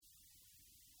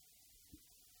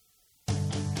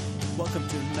Welcome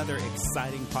to another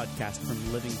exciting podcast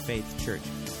from Living Faith Church.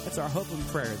 It's our hope and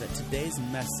prayer that today's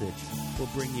message will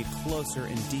bring you closer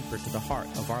and deeper to the heart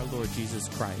of our Lord Jesus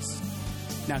Christ.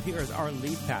 Now here is our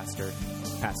lead pastor,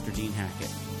 Pastor Dean Hackett.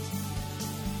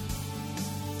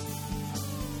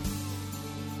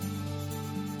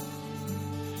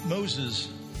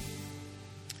 Moses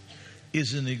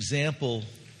is an example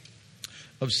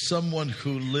of someone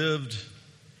who lived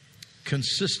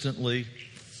consistently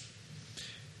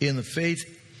in the faith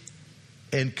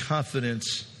and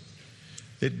confidence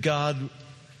that God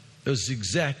is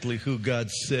exactly who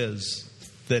God says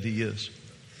that He is.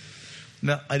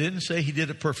 Now, I didn't say he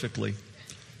did it perfectly,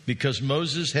 because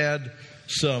Moses had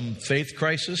some faith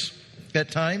crisis at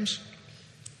times.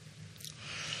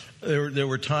 There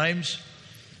were times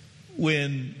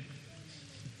when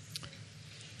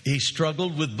he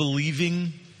struggled with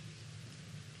believing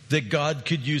that God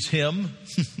could use him.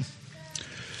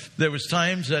 There was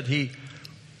times that he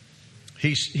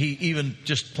even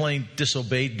just plain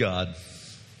disobeyed God.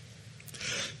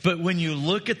 But when you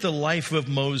look at the life of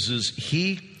Moses,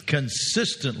 he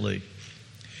consistently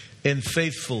and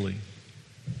faithfully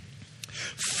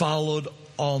followed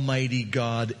Almighty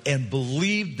God and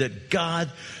believed that God,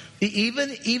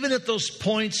 even at those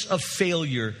points of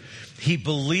failure, he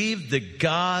believed that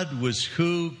God was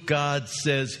who God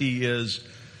says He is,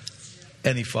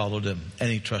 and he followed Him and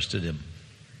he trusted Him.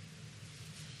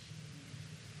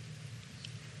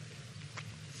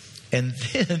 And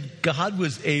then God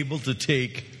was able to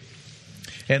take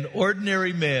an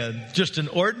ordinary man, just an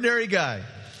ordinary guy,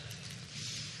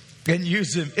 and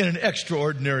use him in an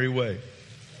extraordinary way.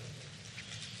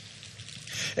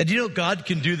 And do you know God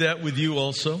can do that with you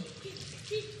also?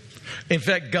 In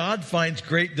fact, God finds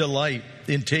great delight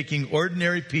in taking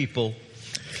ordinary people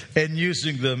and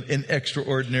using them in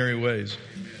extraordinary ways.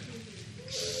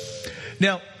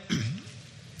 Now,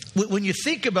 when you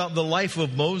think about the life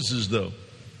of Moses, though,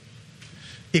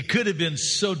 it could have been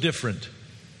so different.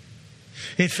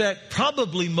 In fact,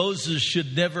 probably Moses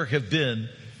should never have been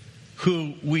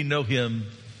who we know him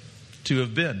to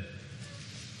have been.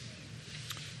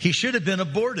 He should have been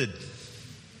aborted,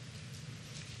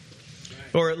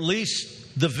 or at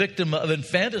least the victim of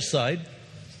infanticide.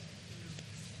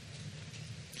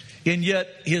 And yet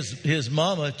his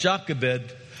mama,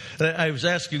 Jochebed, I was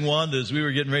asking Wanda as we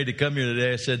were getting ready to come here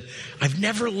today, I said, I've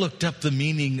never looked up the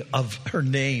meaning of her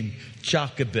name,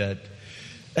 Jochebed.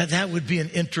 And that would be an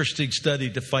interesting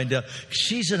study to find out.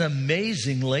 She's an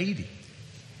amazing lady.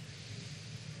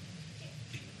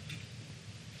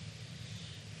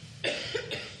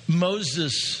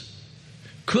 Moses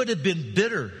could have been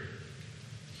bitter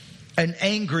and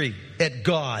angry at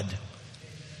God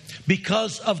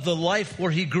because of the life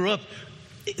where he grew up.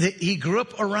 He grew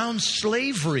up around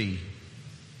slavery.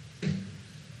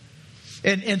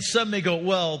 And some may go,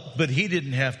 well, but he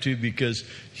didn't have to because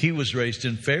he was raised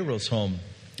in Pharaoh's home.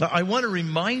 I want to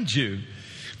remind you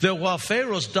that while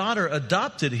Pharaoh's daughter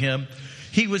adopted him,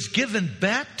 he was given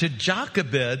back to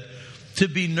Jochebed to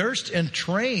be nursed and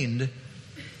trained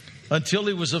until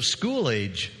he was of school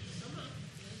age.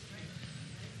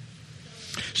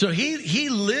 So he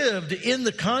lived in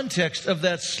the context of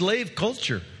that slave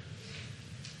culture.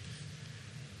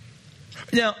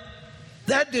 Now,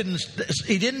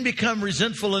 he didn't become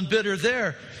resentful and bitter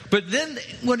there. But then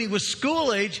when he was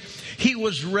school age, he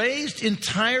was raised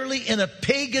entirely in a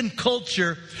pagan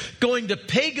culture, going to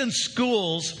pagan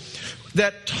schools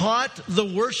that taught the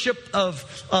worship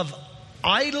of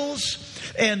idols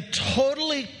and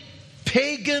totally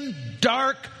pagan,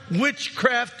 dark,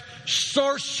 witchcraft,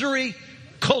 sorcery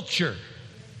culture.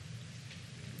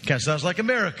 Kind of sounds like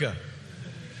America.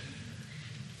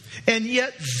 And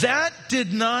yet that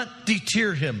did not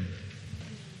deter him,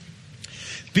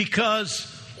 because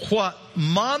what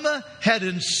Mama had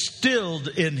instilled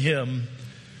in him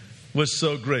was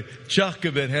so great.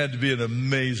 Jochebed had to be an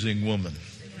amazing woman.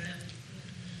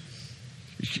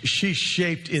 She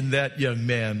shaped in that young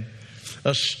man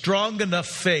a strong enough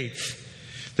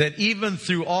faith that even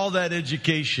through all that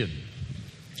education,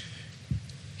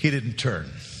 he didn't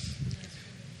turn.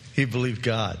 He believed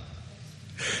God.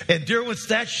 And dear ones,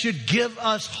 that should give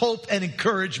us hope and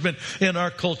encouragement in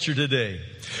our culture today.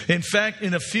 In fact,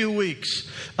 in a few weeks,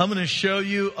 I'm going to show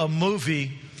you a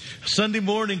movie. Sunday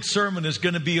morning sermon is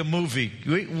going to be a movie.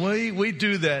 We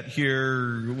do that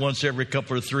here once every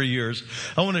couple or 3 years.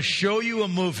 I want to show you a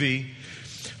movie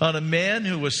on a man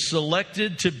who was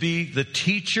selected to be the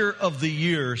teacher of the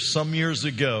year some years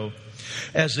ago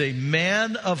as a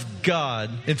man of God.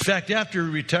 In fact, after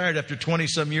he retired, after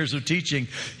 20-some years of teaching,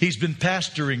 he's been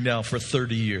pastoring now for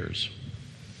 30 years.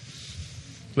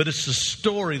 but it's a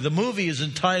story. The movie is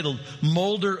entitled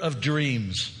Molder of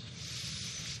Dreams.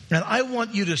 And I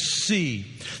want you to see,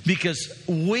 because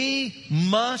we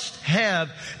must have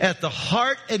at the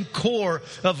heart and core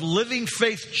of Living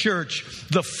Faith Church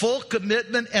the full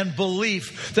commitment and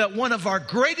belief that one of our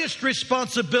greatest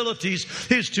responsibilities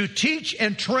is to teach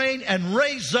and train and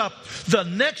raise up the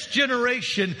next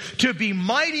generation to be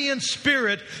mighty in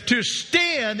spirit, to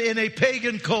stand in a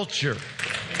pagan culture.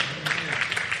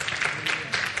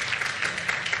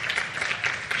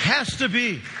 Has to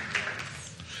be.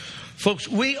 Folks,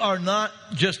 we are not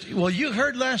just, well, you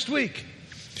heard last week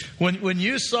when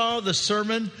you saw the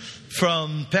sermon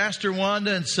from Pastor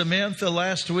Wanda and Samantha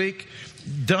last week,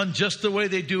 done just the way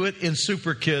they do it in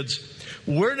Super Kids.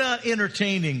 We're not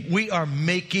entertaining, we are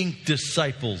making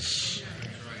disciples.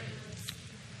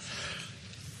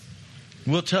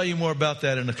 We'll tell you more about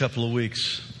that in a couple of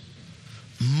weeks.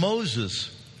 Moses,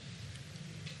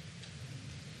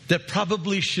 that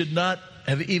probably should not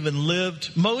have even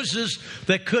lived. Moses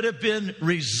that could have been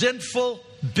resentful,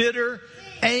 bitter,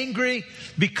 angry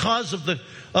because of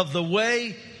the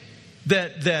way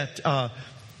that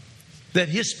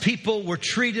his people were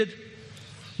treated.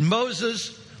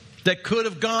 Moses that could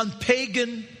have gone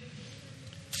pagan.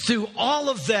 Through all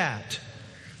of that,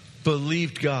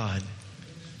 believed God.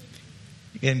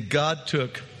 And God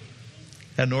took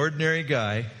an ordinary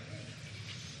guy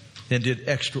and did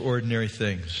extraordinary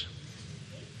things.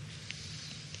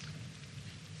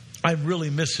 I'm really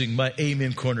missing my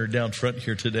amen corner down front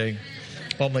here today.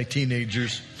 All my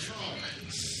teenagers.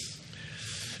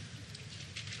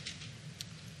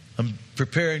 I'm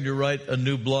preparing to write a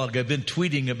new blog. I've been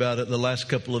tweeting about it the last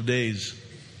couple of days.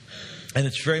 And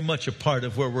it's very much a part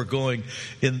of where we're going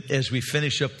as we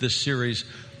finish up this series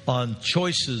on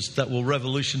choices that will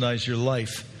revolutionize your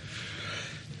life.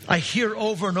 I hear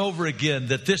over and over again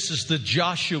that this is the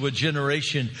Joshua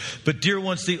generation. But dear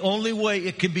ones, the only way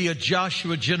it can be a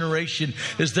Joshua generation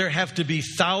is there have to be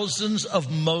thousands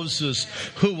of Moses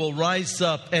who will rise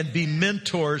up and be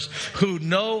mentors, who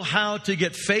know how to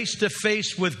get face to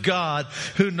face with God,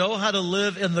 who know how to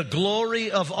live in the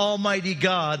glory of Almighty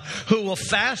God, who will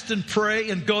fast and pray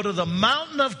and go to the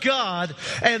mountain of God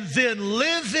and then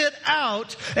live it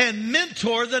out and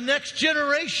mentor the next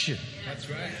generation. That's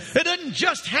right. It doesn't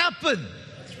just happen.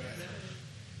 That's right.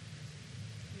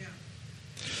 Yeah.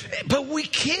 But we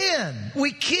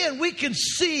can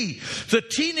see the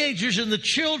teenagers and the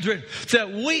children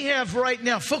that we have right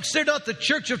now. Folks, they're not the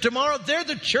church of tomorrow. They're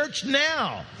the church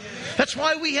now. That's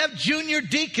why we have junior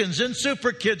deacons in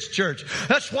Super Kids Church.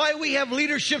 That's why we have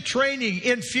leadership training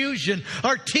in Fusion,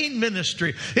 our teen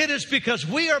ministry. It is because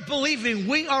we are believing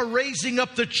we are raising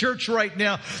up the church right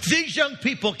now. These young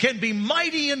people can be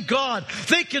mighty in God.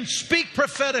 They can speak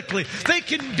prophetically. They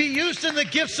can be used in the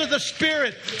gifts of the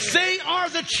Spirit. They are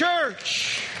the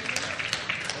church.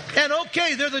 And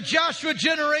okay, they're the Joshua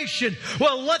generation.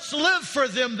 Well, let's live for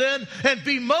them then and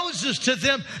be Moses to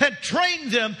them and train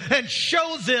them and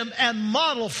show them and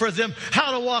model for them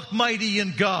how to walk mighty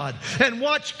in God. And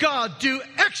watch God do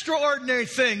extraordinary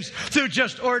things through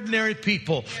just ordinary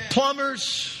people.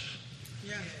 Plumbers,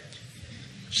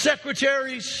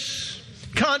 secretaries,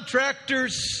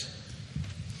 contractors,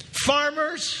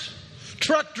 farmers,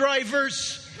 truck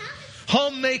drivers,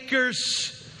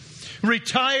 homemakers,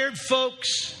 retired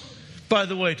folks. By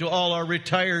the way, to all our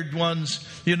retired ones,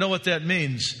 you know what that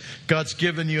means. God's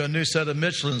given you a new set of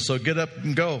Michelin, so get up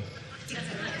and go.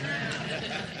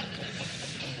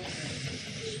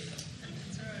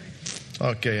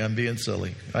 Okay, I'm being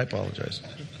silly. I apologize.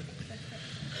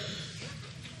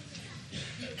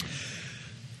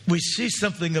 We see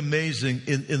something amazing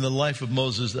in the life of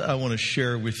Moses that I want to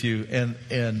share with you,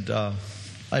 and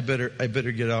I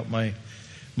better get out my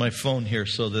phone here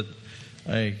so that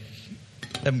I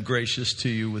am gracious to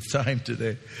you with time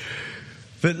today.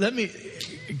 But let me,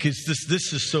 because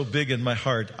this is so big in my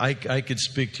heart, I could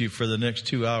speak to you for the next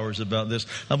 2 hours about this.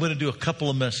 I'm going to do a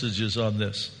couple of messages on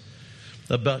this,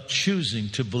 about choosing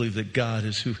to believe that God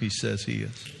is who He says He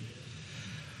is.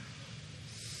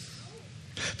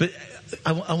 But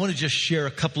I want to just share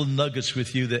a couple of nuggets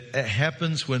with you that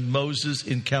happens when Moses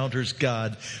encounters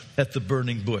God at the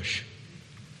burning bush.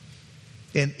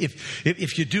 And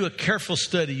if you do a careful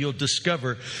study, you'll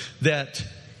discover that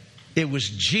it was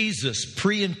Jesus,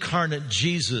 pre-incarnate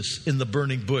Jesus, in the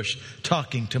burning bush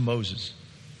talking to Moses.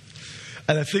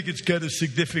 And I think it's kind of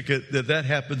significant that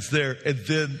happens there. And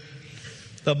then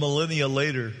a millennia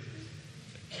later,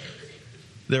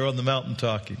 they're on the mountain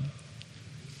talking.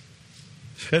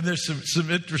 And there's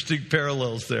some interesting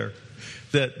parallels there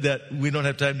that we don't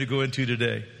have time to go into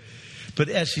today. But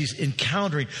as he's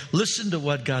encountering, listen to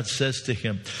what God says to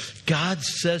him. God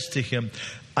says to him,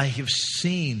 I have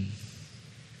seen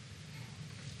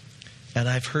and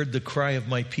I've heard the cry of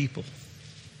my people.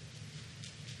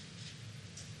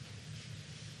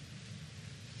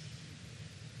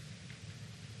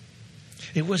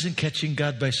 It wasn't catching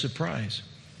God by surprise.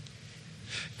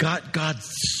 God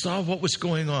saw what was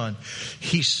going on.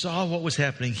 He saw what was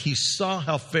happening. He saw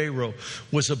how Pharaoh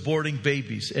was aborting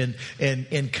babies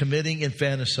and committing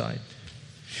infanticide.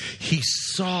 He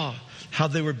saw how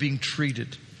they were being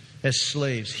treated as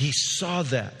slaves. He saw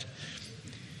that.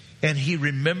 And he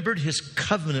remembered his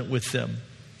covenant with them.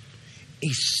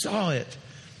 He saw it.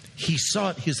 He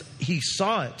saw it. He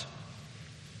saw it.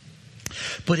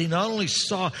 But he not only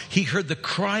saw, he heard the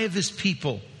cry of his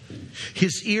people.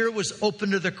 His ear was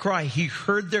open to their cry. He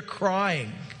heard their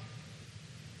crying.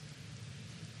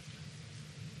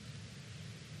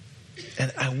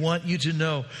 And I want you to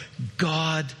know,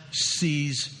 God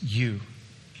sees you.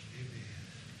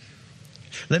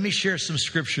 Let me share some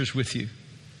scriptures with you.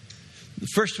 The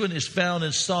first one is found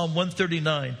in Psalm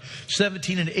 139,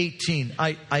 17 and 18.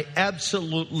 I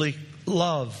absolutely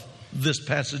love this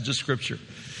passage of scripture.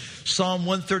 Psalm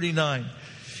 139.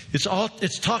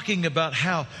 It's talking about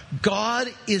how God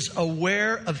is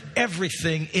aware of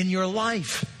everything in your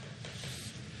life.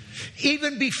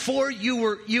 Even before you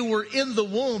were in the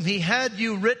womb, He had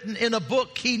you written in a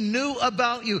book. He knew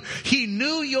about you. He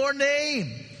knew your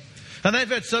name. And I've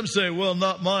had some say, well,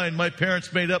 not mine. My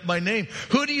parents made up my name.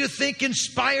 Who do you think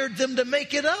inspired them to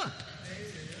make it up?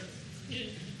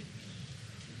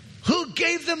 Who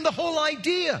gave them the whole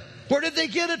idea? Where did they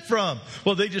get it from?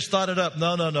 Well, they just thought it up.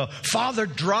 No. Father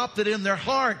dropped it in their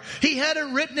heart. He had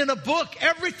it written in a book,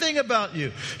 everything about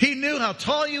you. He knew how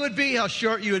tall you would be, how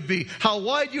short you would be, how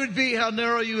wide you would be, how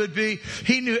narrow you would be.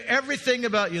 He knew everything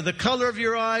about you, the color of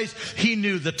your eyes. He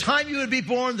knew the time you would be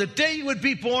born, the day you would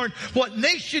be born, what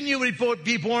nation you would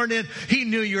be born in. He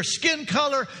knew your skin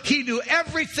color. He knew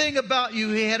everything about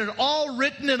you. He had it all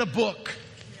written in a book.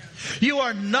 You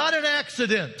are not an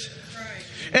accident.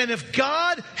 And if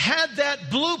God had that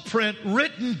blueprint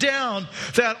written down,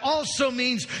 that also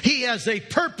means He has a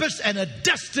purpose and a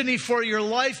destiny for your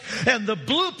life. And the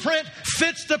blueprint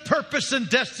fits the purpose and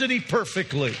destiny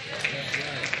perfectly.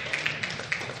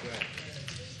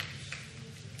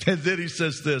 And then He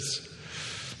says this: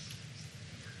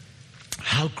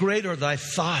 how great are thy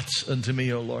thoughts unto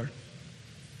me, O Lord.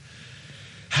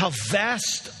 How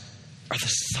vast are the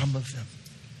sum of them.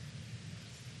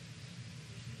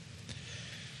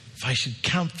 If I should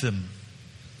count them,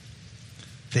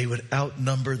 they would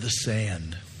outnumber the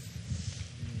sand.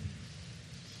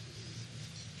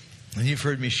 And you've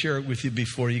heard me share it with you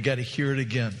before. You got to hear it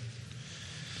again.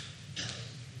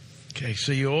 Okay,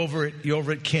 so you're over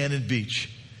at Cannon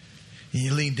Beach. And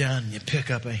you lean down and you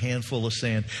pick up a handful of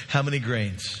sand. How many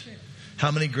grains? How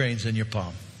many grains in your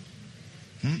palm?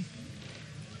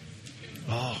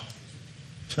 Oh.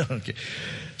 Okay.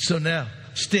 So now,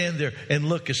 stand there and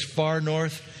look as far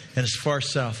north and as far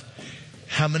south.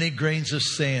 How many grains of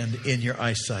sand in your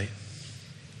eyesight?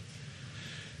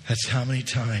 That's how many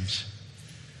times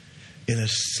in a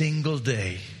single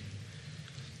day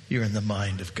you're in the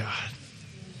mind of God.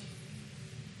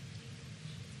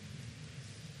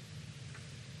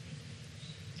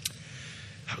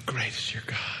 How great is your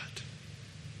God?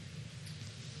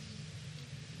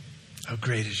 How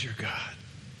great is your God?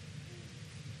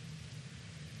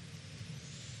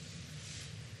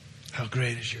 How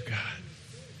great is your God?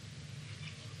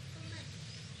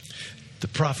 The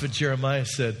prophet Jeremiah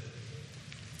said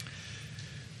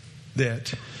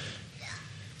that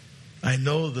I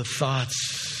know the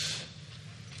thoughts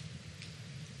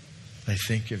I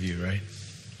think of you, right?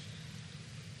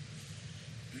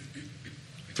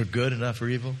 For good and not for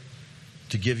evil,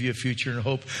 to give you a future and a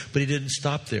hope. But he didn't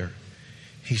stop there.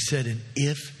 He said, and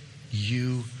if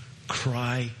you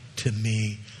cry to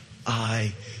me,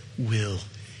 I will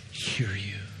hear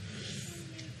you.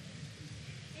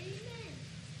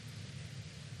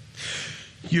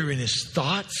 You're in His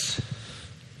thoughts.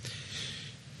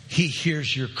 He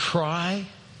hears your cry.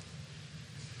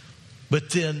 But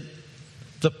then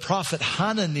the prophet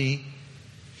Hanani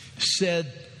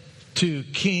said to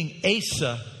King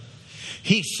Asa,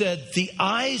 he said, the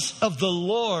eyes of the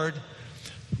Lord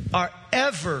are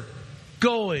ever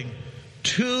going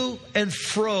to and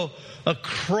fro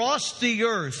across the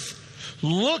earth,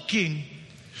 looking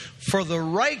for the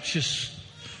righteous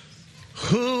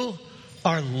who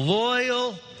are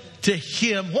loyal to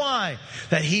Him. Why?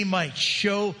 That He might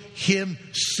show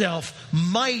Himself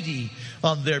mighty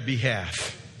on their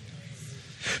behalf.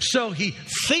 So He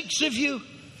thinks of you.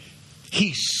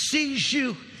 He sees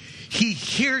you. He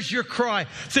hears your cry.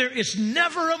 There is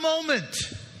never a moment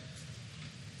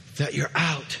that you're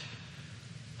out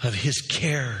of His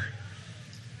care.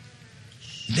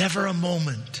 Never a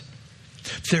moment.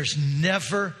 There's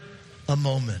never a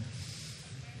moment.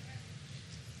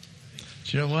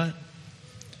 Do you know what?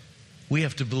 We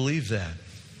have to believe that.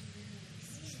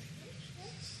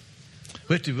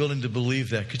 We have to be willing to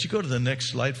believe that. Could you go to the next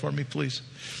slide for me, please?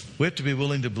 We have to be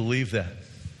willing to believe that.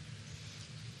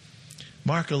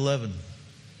 Mark 11,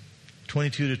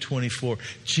 22 to 24.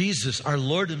 Jesus, our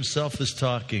Lord Himself, is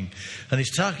talking. And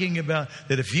He's talking about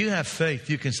that if you have faith,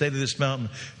 you can say to this mountain,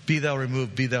 be thou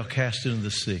removed, be thou cast into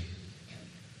the sea.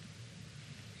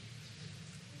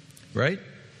 Right?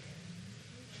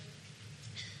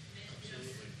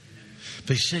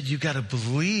 But He said you got to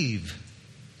believe.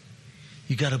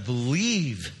 You got to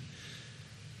believe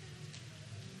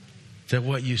that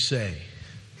what you say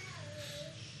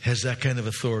has that kind of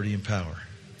authority and power.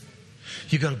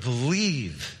 You got to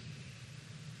believe.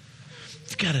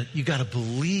 You got to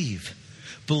believe.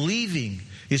 Believing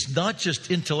is not just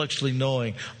intellectually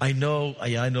knowing. I know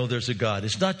there's a God.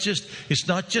 It's not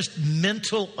just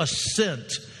mental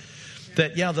assent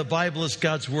that the Bible is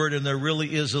God's word and there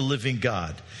really is a living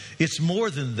God. It's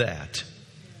more than that.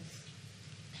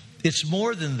 It's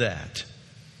more than that.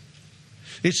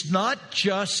 It's not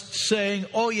just saying,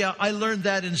 oh yeah, I learned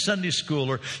that in Sunday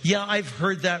school, or yeah, I've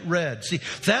heard that read. See,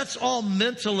 that's all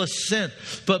mental assent.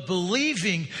 But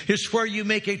believing is where you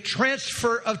make a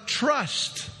transfer of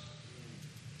trust.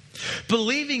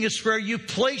 Believing is where you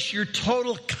place your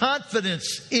total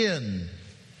confidence in.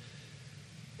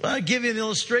 I'll give you an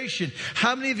illustration.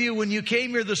 How many of you, when you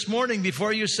came here this morning,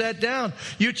 before you sat down,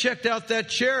 you checked out that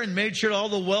chair and made sure all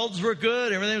the welds were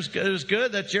good, everything was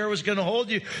good, that chair was going to hold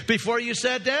you before you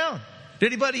sat down? Did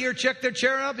anybody here check their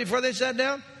chair out before they sat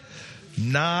down?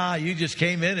 Nah, you just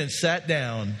came in and sat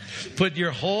down. Put your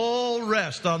whole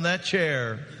rest on that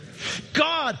chair.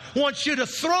 God wants you to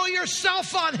throw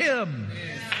yourself on Him.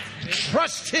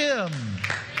 Trust Him.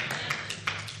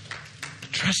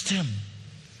 Trust Him.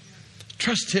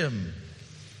 Trust Him.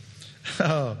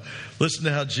 Oh, listen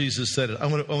to how Jesus said it. I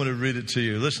want to read it to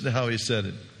you. Listen to how He said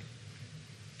it.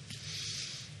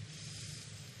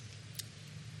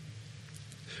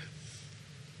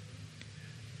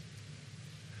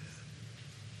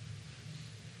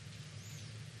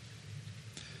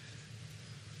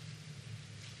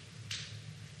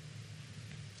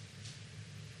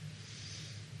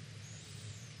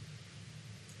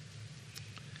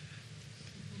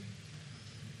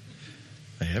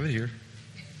 I have it here.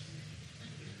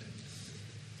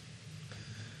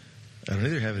 I don't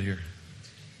either have it here.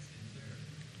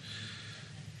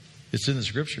 It's in the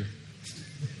scripture.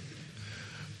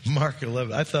 Mark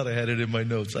 11. I thought I had it in my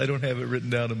notes. I don't have it written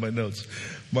down in my notes.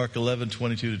 Mark 11,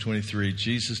 22 to 23.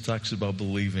 Jesus talks about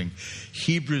believing.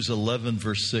 Hebrews 11,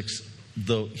 verse 6.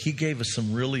 Though He gave us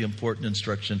some really important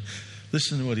instruction.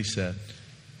 Listen to what He said.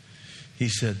 He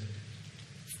said,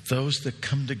 those that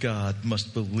come to God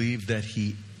must believe that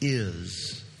He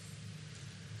is,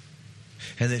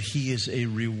 and that He is a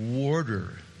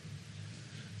rewarder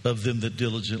of them that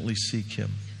diligently seek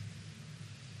Him.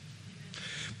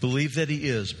 Believe that He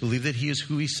is. Believe that He is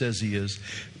who He says He is,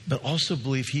 but also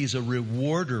believe He is a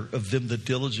rewarder of them that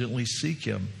diligently seek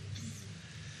Him.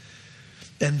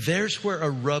 And there's where a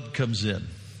rub comes in.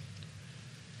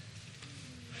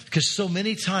 Because so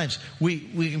many times we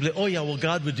can be, oh yeah, well,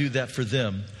 God would do that for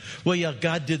them. Well, yeah,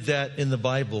 God did that in the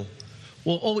Bible.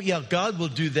 Well, oh yeah, God will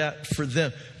do that for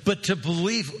them. But to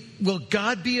believe, will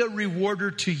God be a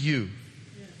rewarder to you?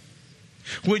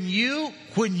 When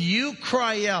you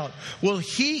cry out, will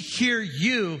He hear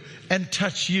you and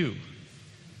touch you?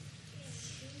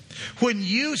 When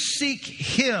you seek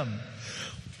Him,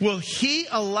 will He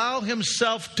allow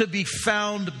Himself to be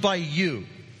found by you?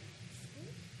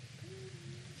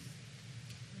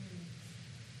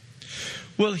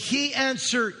 Will He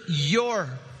answer your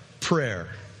prayer?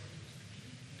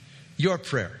 Your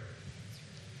prayer.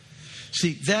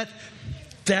 See,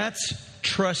 that's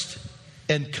trust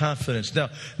and confidence. Now,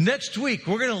 next week,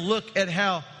 we're going to look at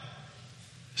how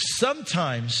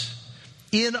sometimes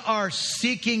in our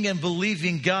seeking and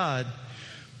believing God,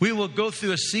 we will go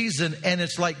through a season and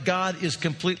it's like God is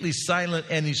completely silent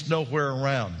and He's nowhere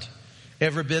around.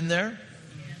 Ever been there?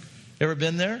 Ever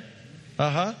been there?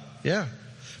 Yeah.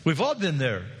 We've all been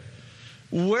there.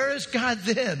 Where is God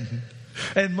then?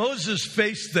 And Moses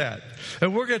faced that.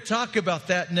 And we're going to talk about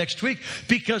that next week,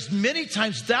 because many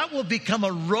times that will become a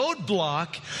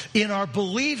roadblock in our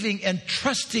believing and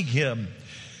trusting Him.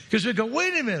 Because we go,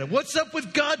 wait a minute, what's up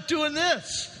with God doing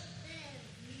this?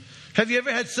 Have you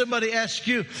ever had somebody ask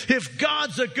you, if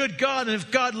God's a good God and if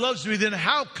God loves me, then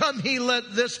how come He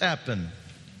let this happen?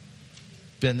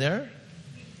 Been there?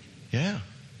 Yeah.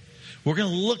 We're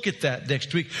going to look at that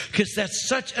next week because that's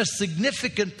such a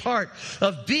significant part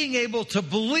of being able to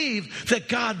believe that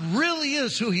God really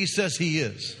is who He says He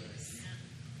is.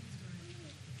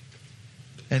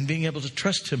 And being able to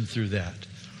trust Him through that.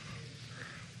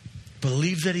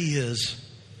 Believe that He is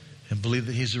and believe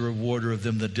that He's a rewarder of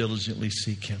them that diligently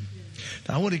seek Him.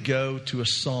 Now, I want to go to a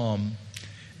psalm,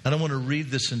 and I want to read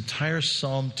this entire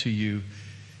psalm to you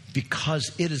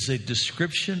because it is a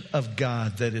description of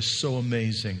God that is so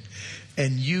amazing.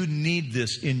 And you need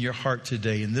this in your heart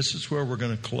today, and this is where we're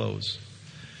going to close.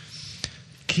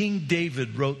 King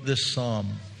David wrote this psalm.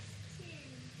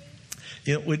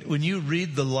 You know, when you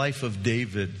read the life of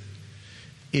David,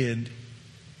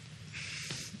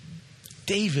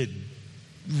 David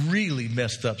really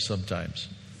messed up sometimes.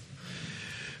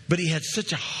 But he had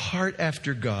such a heart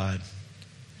after God.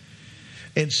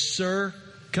 And sir,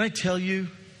 can I tell you,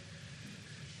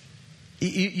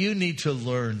 you need to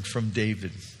learn from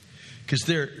David. Because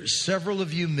there are several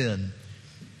of you men,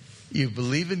 you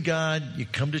believe in God, you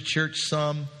come to church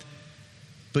some,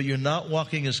 but you're not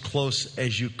walking as close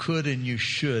as you could and you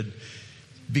should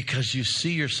because you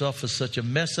see yourself as such a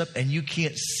mess up and you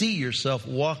can't see yourself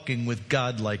walking with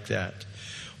God like that.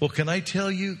 Well, can I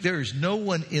tell you, there is no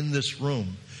one in this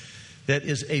room that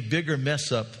is a bigger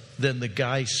mess up than the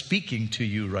guy speaking to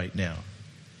you right now.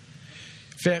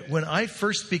 In fact, when I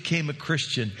first became a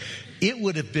Christian, it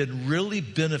would have been really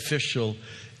beneficial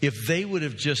if they would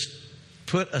have just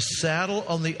put a saddle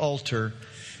on the altar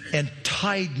and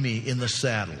tied me in the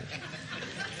saddle.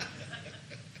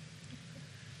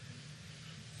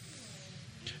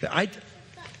 I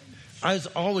was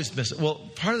always missing. Well,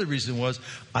 part of the reason was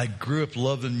I grew up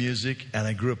loving music and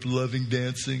I grew up loving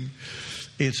dancing.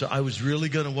 And so I was really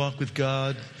going to walk with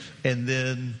God. And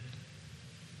then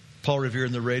Paul Revere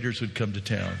and the Raiders would come to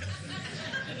town.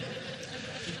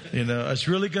 You know, I was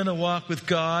really going to walk with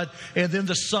God. And then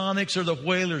the Sonics or the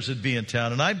Whalers would be in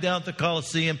town. And I'm down at the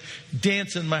Coliseum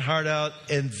dancing my heart out.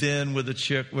 And then with a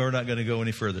chick, we're not going to go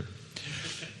any further.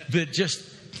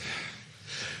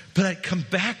 But I'd come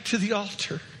back to the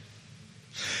altar.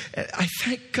 And I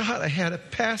thank God I had a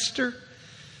pastor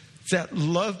that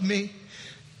loved me,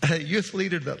 and a youth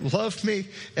leader that loved me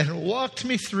and walked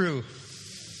me through.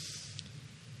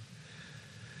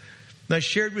 And I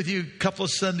shared with you a couple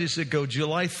of Sundays ago,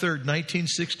 July 3rd,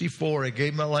 1964, I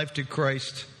gave my life to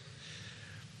Christ.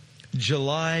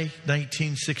 July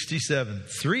 1967,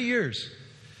 3 years.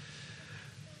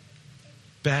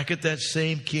 Back at that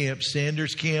same camp,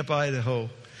 Sanders Camp, Idaho.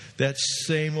 That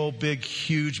same old big,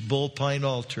 huge bull pine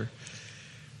altar.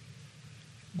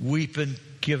 Weeping,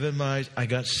 giving my eyes. I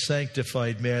got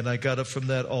sanctified, man. I got up from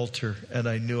that altar and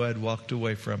I knew I'd walked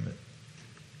away from it.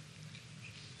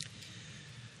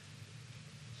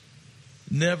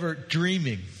 Never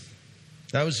dreaming.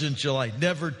 That was in July.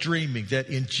 Never dreaming that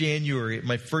in January at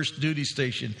my first duty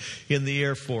station in the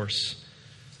Air Force,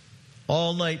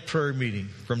 all night prayer meeting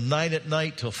from 9 at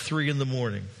night till 3 in the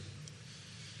morning.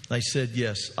 I said,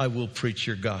 yes, I will preach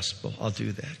your gospel. I'll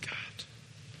do that, God.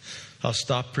 I'll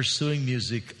stop pursuing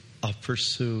music. I'll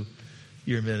pursue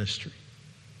your ministry.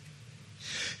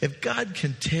 If God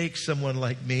can take someone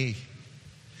like me,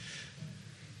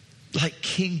 like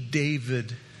King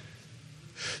David,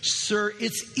 sir,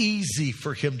 it's easy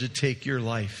for him to take your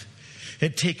life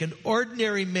and take an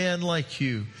ordinary man like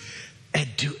you and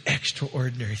do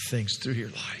extraordinary things through your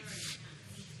life.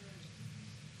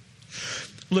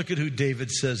 Look at who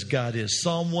David says God is.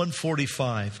 Psalm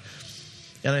 145.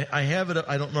 And I have it.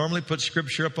 I don't normally put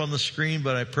scripture up on the screen,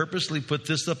 but I purposely put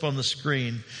this up on the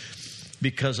screen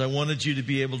because I wanted you to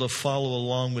be able to follow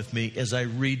along with me as I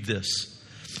read this.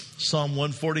 Psalm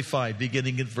 145,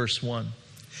 beginning at verse 1.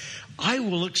 I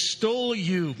will extol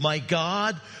you, my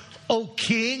God, O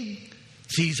King.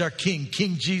 See, he's our King,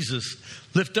 King Jesus.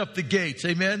 Lift up the gates.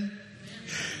 Amen.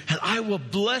 And I will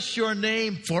bless your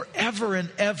name forever and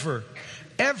ever.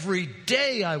 Every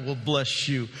day I will bless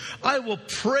you. I will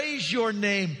praise your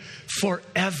name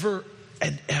forever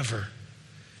and ever.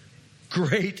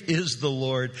 Great is the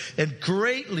Lord and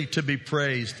greatly to be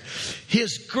praised.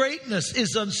 His greatness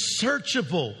is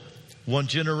unsearchable. One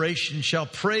generation shall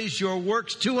praise your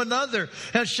works to another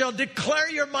and shall declare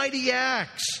your mighty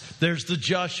acts. There's the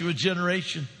Joshua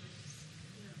generation.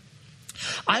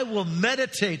 I will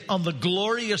meditate on the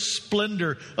glorious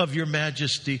splendor of your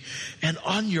majesty and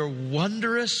on your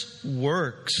wondrous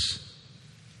works.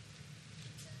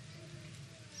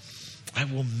 I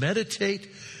will meditate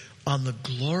on the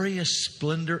glorious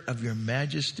splendor of your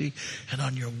majesty and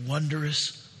on your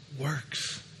wondrous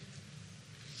works.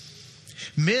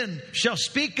 Men shall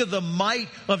speak of the might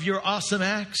of your awesome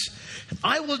acts, and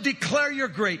I will declare your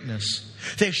greatness.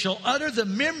 They shall utter the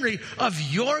memory of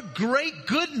your great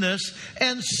goodness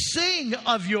and sing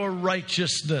of your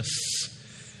righteousness.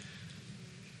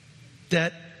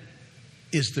 That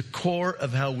is the core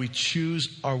of how we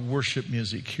choose our worship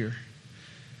music here.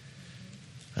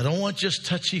 I don't want just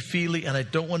touchy-feely, and I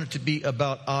don't want it to be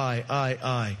about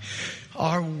I.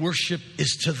 Our worship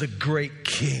is to the great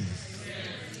King.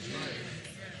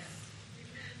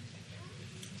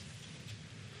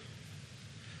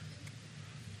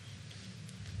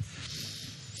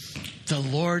 The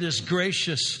Lord is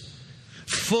gracious,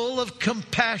 full of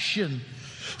compassion,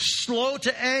 slow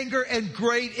to anger, and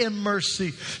great in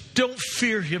mercy. Don't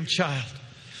fear him, child.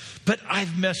 But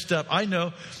I've messed up. I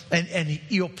know. And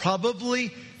you'll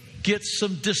probably get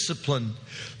some discipline.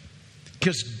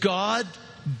 Because God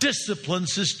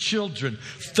disciplines his children.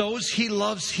 Those he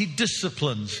loves, he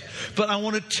disciplines. But I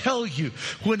want to tell you,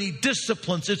 when he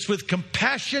disciplines, it's with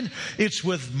compassion, it's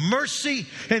with mercy,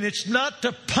 and it's not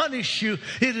to punish you.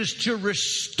 It is to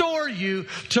restore you,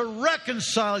 to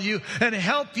reconcile you, and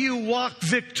help you walk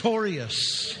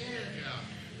victorious.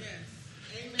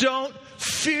 Don't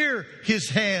fear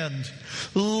his hand.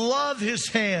 Love his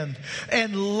hand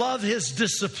and love his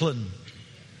discipline.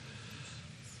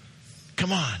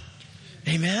 Come on.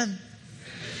 Amen.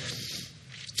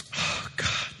 Oh,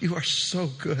 God, you are so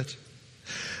good.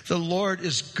 The Lord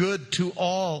is good to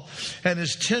all, and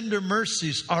his tender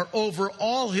mercies are over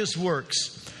all his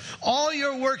works. All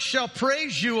your works shall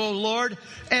praise you, O Lord,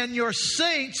 and your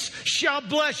saints shall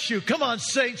bless you. Come on,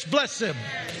 saints, bless him.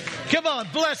 Come on,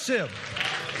 bless him.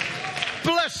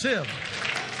 Bless him.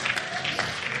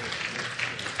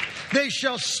 They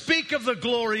shall speak of the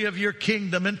glory of your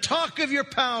kingdom and talk of your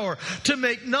power, to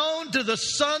make known to the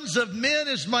sons of men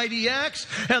his mighty acts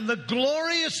and the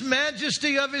glorious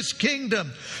majesty of his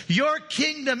kingdom. Your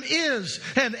kingdom is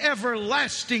an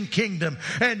everlasting kingdom,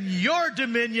 and your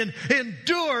dominion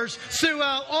endures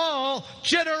throughout all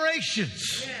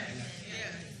generations.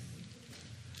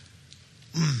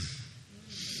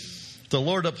 The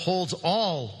Lord upholds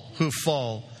all who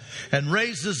fall and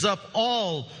raises up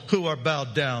all who are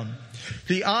bowed down.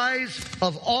 The eyes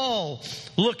of all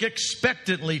look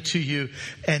expectantly to you,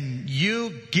 and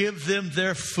you give them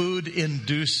their food in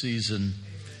due season.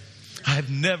 I've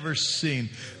never seen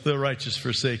the righteous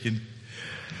forsaken.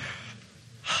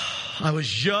 I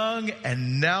was young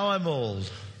and now I'm old,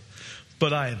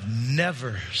 but I have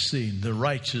never seen the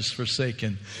righteous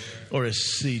forsaken or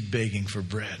his seed begging for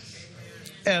bread.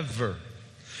 Ever.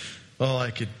 Oh,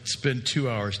 I could spend 2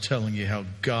 hours telling you how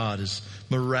God has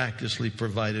miraculously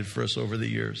provided for us over the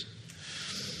years.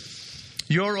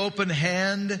 Your open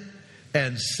hand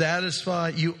and satisfy.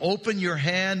 You open your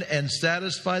hand and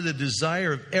satisfy the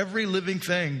desire of every living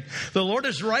thing. The Lord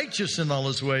is righteous in all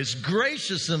his ways,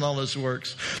 gracious in all his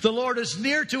works. The Lord is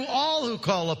near to all who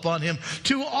call upon him,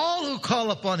 to all who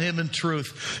call upon him in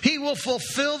truth. He will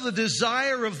fulfill the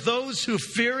desire of those who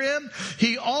fear him.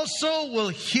 He also will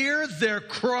hear their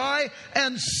cry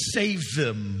and save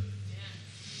them.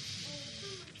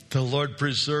 The Lord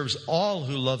preserves all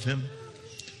who love him,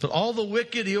 but all the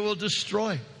wicked he will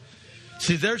destroy.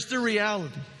 See, there's the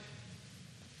reality.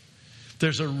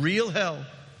 There's a real hell.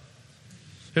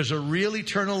 There's a real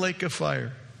eternal lake of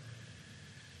fire.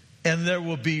 And there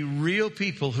will be real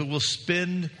people who will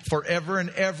spend forever and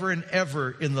ever and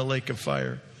ever in the lake of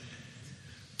fire.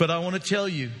 But I want to tell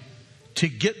you, to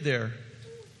get there,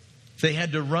 they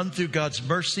had to run through God's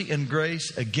mercy and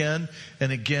grace again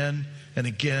and again and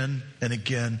again and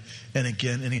again and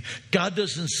again. And God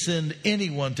doesn't send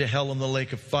anyone to hell in the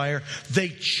lake of fire. They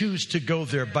choose to go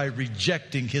there by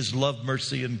rejecting his love,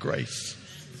 mercy, and grace.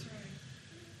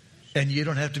 And you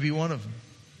don't have to be one of them.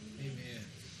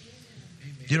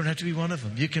 You don't have to be one of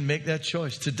them. You can make that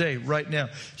choice today, right now,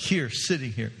 here,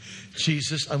 sitting here.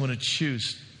 Jesus, I'm going to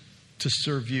choose to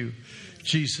serve you.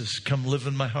 Jesus, come live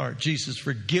in my heart. Jesus,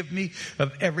 forgive me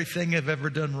of everything I've ever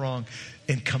done wrong,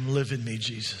 and come live in me,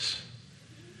 Jesus.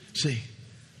 See,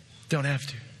 don't have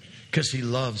to, because he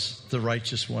loves the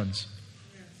righteous ones.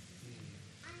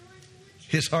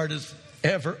 His heart is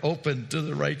ever open to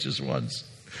the righteous ones.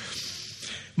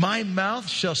 My mouth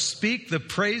shall speak the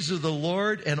praise of the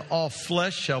Lord, and all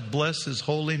flesh shall bless his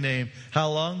holy name. How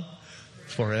long?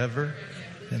 Forever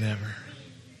and ever.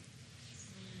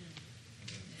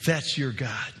 That's your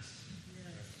God.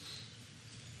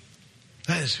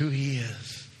 That is who he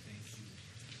is.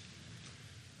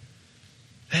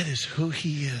 That is who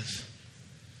he is.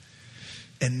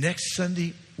 And next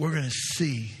Sunday, we're going to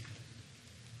see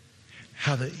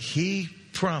how that he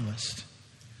promised,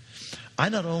 I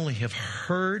not only have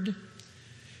heard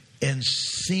and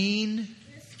seen,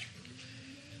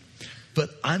 but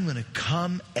I'm going to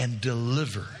come and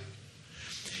deliver.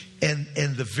 And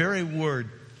the very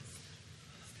word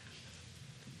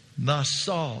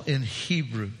nasal in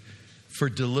Hebrew for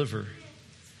deliver,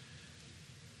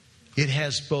 it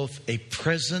has both a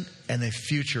present and a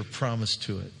future promise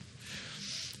to it.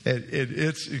 And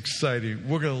it's exciting.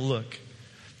 We're going to look,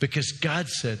 because God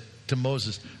said to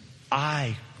Moses,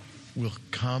 I will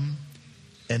come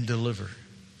and deliver.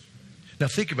 Now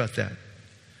think about that.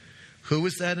 Who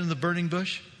was that in the burning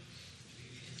bush?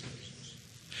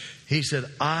 He said,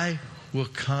 I will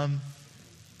come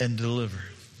and deliver.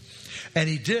 And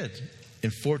he did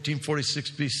in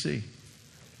 1446 BC.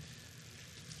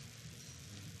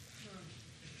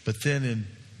 But then in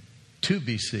 2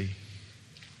 BC,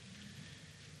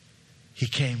 he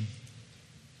came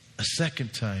a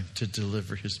second time to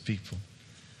deliver his people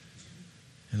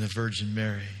and the Virgin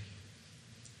Mary.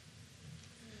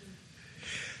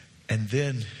 And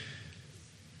then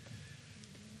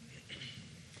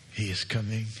he is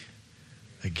coming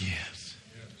again.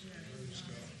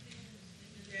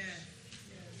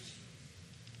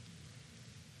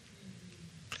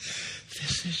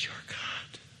 This is your God.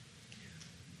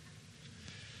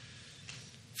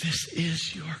 This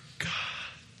is your God.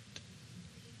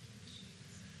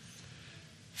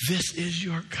 This is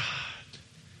your God.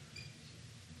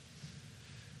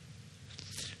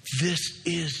 This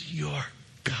is your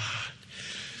God.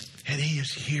 And he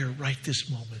is here right this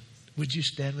moment. Would you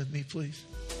stand with me, please?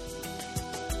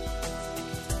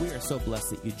 We are so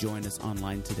blessed that you joined us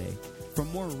online today. For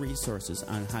more resources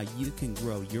on how you can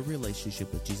grow your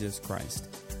relationship with Jesus Christ,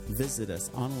 visit us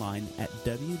online at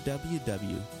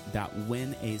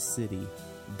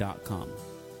www.winacity.com.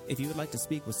 If you would like to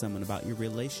speak with someone about your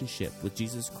relationship with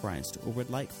Jesus Christ or would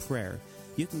like prayer,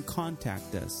 you can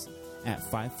contact us at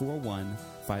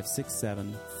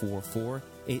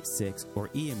 541-567-4486 or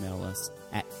email us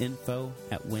at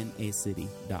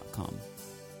info@winacity.com.